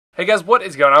Hey guys, what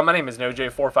is going on? My name is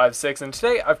NoJ456, and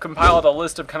today I've compiled a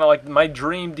list of kind of like my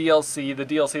dream DLC, the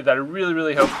DLC that I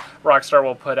really hope Rockstar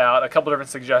will put out. A couple different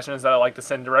suggestions that I like to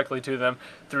send directly to them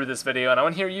through this video, and I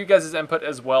want to hear you guys' input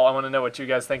as well. I want to know what you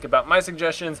guys think about my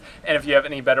suggestions, and if you have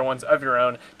any better ones of your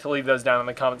own, to leave those down in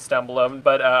the comments down below.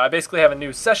 But I basically have a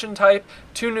new session type,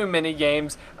 2 new mini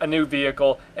games, a new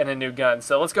vehicle, and a new gun.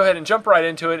 So let's go ahead and jump right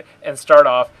into it and start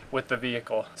off with the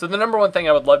vehicle. So the number one thing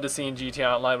I would love to see in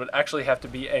GTA Online would actually have to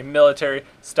be a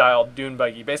military-style Dune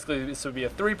Buggy. Basically, this would be a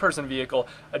 3-person vehicle,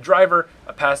 a driver,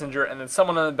 a passenger, and then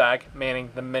someone on the back manning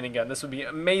the minigun. This would be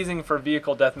amazing for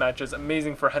vehicle death matches,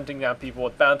 amazing for hunting down people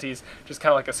with bounties, just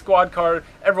kind of like a squad car.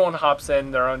 Everyone hops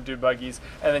in their own Dune Buggies,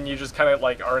 and then you just kind of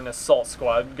like are an assault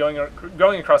squad,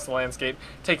 going across the landscape,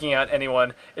 taking out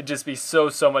anyone. It'd just be so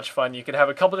much fun. You could have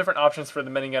a couple different options for the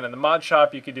minigun in the mod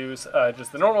shop. You could do just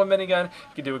the normal minigun,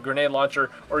 you could do a grenade launcher,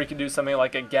 or you could do something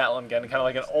like a Gatling gun, kind of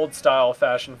like an old style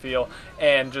fashion feel,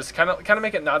 and just kind of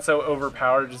make it not so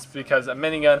overpowered, just because a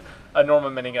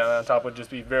normal minigun on top would just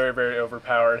be very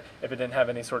overpowered if it didn't have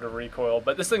any sort of recoil.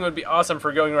 But this thing would be awesome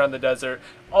for going around the desert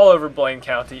all over Blaine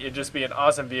County. It'd just be an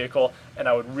awesome vehicle, and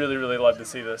I would really love to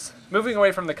see this. Moving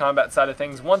away from the combat side of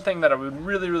things, one thing that I would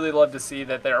really love to see,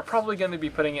 that they are probably going to be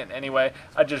putting it in anyway,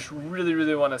 I just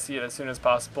really want to see it as soon as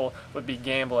possible, would be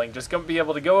gambling. Just be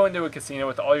able to go into a casino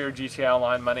with all your GTA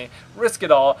Online money, risk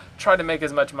it all, try to make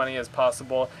as much money as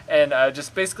possible, and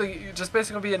just basically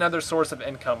be another source of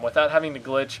income without having to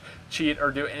glitch, cheat,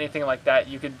 or do anything like that.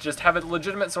 You could just have a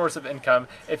legitimate source of income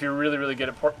if you're really good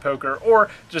at poker, or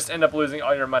just end up losing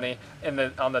all your money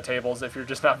on the tables if you're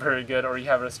just not very good, or you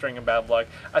have a string of bad luck.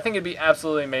 I think it'd be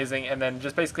absolutely amazing. And then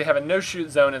just basically have a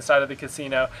no-shoot zone inside of the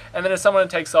casino, and then if someone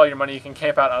takes all your money, you can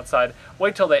camp out outside,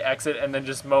 wait till they exit, and then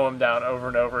just mow them down over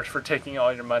and over for taking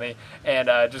all your money, and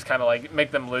just kind of like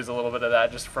make them lose a little bit of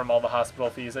that just from all the hospital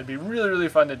fees. It'd be really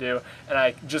fun to do, and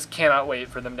I just cannot wait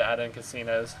for them to add in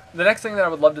casinos. The next thing that I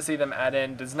would love to see them add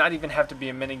in does not even have to be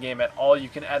a mini game at all. You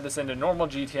can add this into normal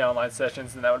GTA Online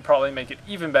sessions, and that would probably make it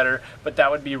even better, but that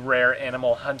would be rare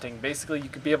animal hunting. Basically, you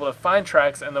could be able to find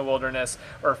tracks in the wilderness,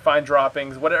 or find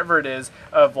droppings, whatever it is,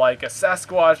 of like a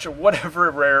Sasquatch, or whatever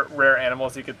rare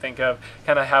animals you could think of,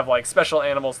 kind of have like special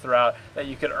animals throughout that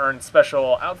you could earn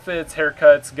special outfits,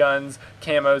 haircuts, guns,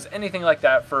 camos, anything like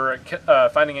that for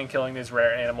finding and killing these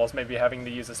rare animals. Maybe having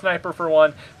to use a sniper for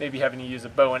one, maybe having to use a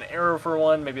bow and arrow for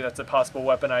one, maybe that's a possible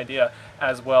weapon idea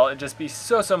as well. It'd just be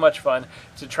so much fun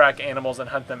to track animals and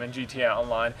hunt them in GTA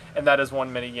Online, and that is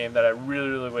one mini game that I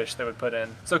really wish they would put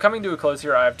in. So coming to a close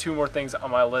here, I have 2 more things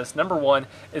on my list. Number 1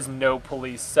 is no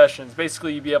police sessions.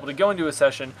 Basically, you'd be able to go into a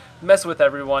session, mess with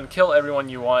everyone, kill everyone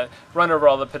you want, run over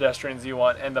all the pedestrians you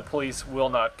want, and the police will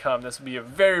not come. This would be a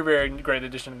very great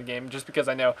addition to the game, just because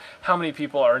I know how many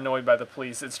people are annoyed by the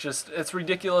police. It's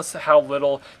ridiculous how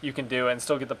little you can do and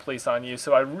still get the police on you.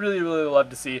 So I really love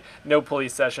to see no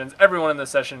police sessions. Everyone in the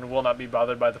session will not be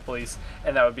bothered by the police,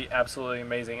 and that would be absolutely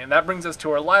amazing. And that brings us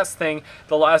to our last thing,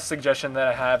 the last suggestion that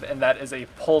I have, and that is a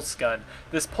pulse gun.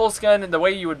 This pulse gun, the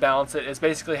way you would balance it is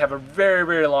basically have a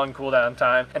very long cooldown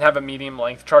time and have a medium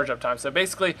length charge up time. So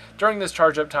basically, during this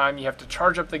charge up time, you have to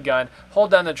charge up the gun,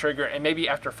 hold down the trigger, and maybe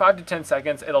after 5 to 10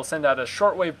 seconds, it'll send out a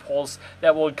shortwave pulse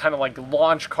that will kind of like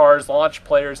launch cars, launch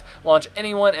players, launch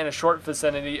anyone in a short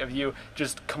vicinity of you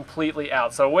just completely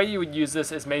out. So a way you would use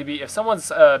this is maybe if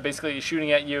someone's basically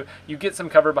shooting at you, you get some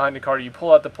cover behind the car, you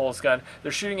pull out the pulse gun,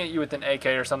 they're shooting at you with an AK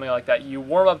or something like that, you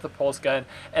warm up the pulse gun,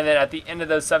 and then at the end of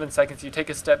those 7 seconds, you take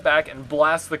a step back and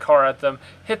blast the car at them,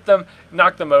 hit them,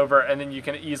 knock them over, and then you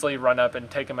can easily run up and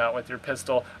take them out with your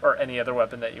pistol or any other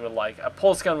weapon that you would like. A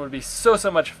pulse gun would be so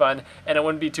much fun, and it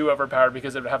wouldn't be too overpowered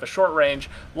because it would have a short range,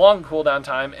 long cooldown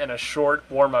time, and a short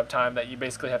warm-up time that you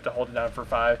basically have to hold it down for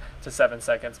 5 to 7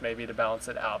 seconds maybe to balance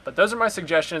it out. But those are my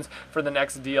suggestions for the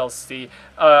next DLC.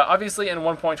 Obviously in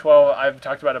 1.12, I've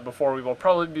talked about it before, we will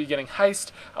probably be getting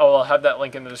Heist. I will have that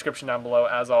link in the description down below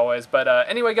as always. But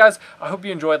anyway guys, I hope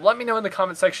you enjoyed. Let me know in the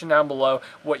comment section down below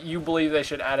what you believe they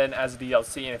should add in as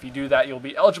DLC, and if you do that, you'll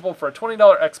be eligible for a $20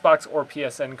 Xbox or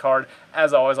PSN card.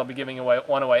 As always, I'll be giving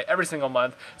one away every single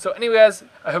month. So anyway guys,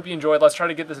 I hope you enjoyed. Let's try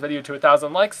to get this video to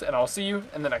 1,000 likes, and I'll see you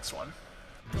in the next one.